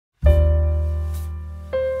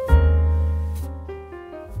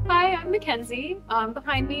I'm Mackenzie.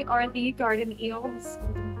 Behind me are the garden eels.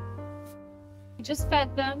 We just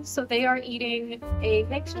fed them, so they are eating a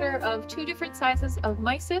mixture of two different sizes of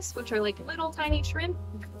mysis, which are like little tiny shrimp.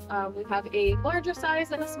 We have a larger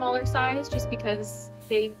size and a smaller size just because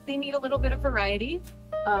they need a little bit of variety.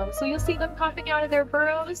 So you'll see them popping out of their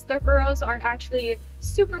burrows. Their burrows are actually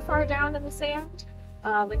super far down in the sand,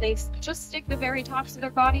 and they just stick the very tops of their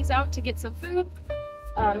bodies out to get some food.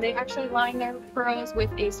 They actually line their burrows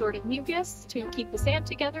with a sort of mucus to keep the sand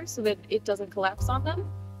together so that it doesn't collapse on them.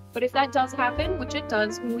 But if that does happen, which it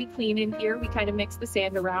does when we clean in here, we kind of mix the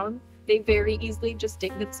sand around, they very easily just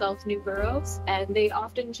dig themselves new burrows, and they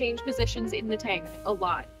often change positions in the tank a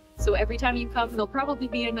lot. So every time you come, they'll probably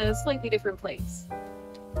be in a slightly different place.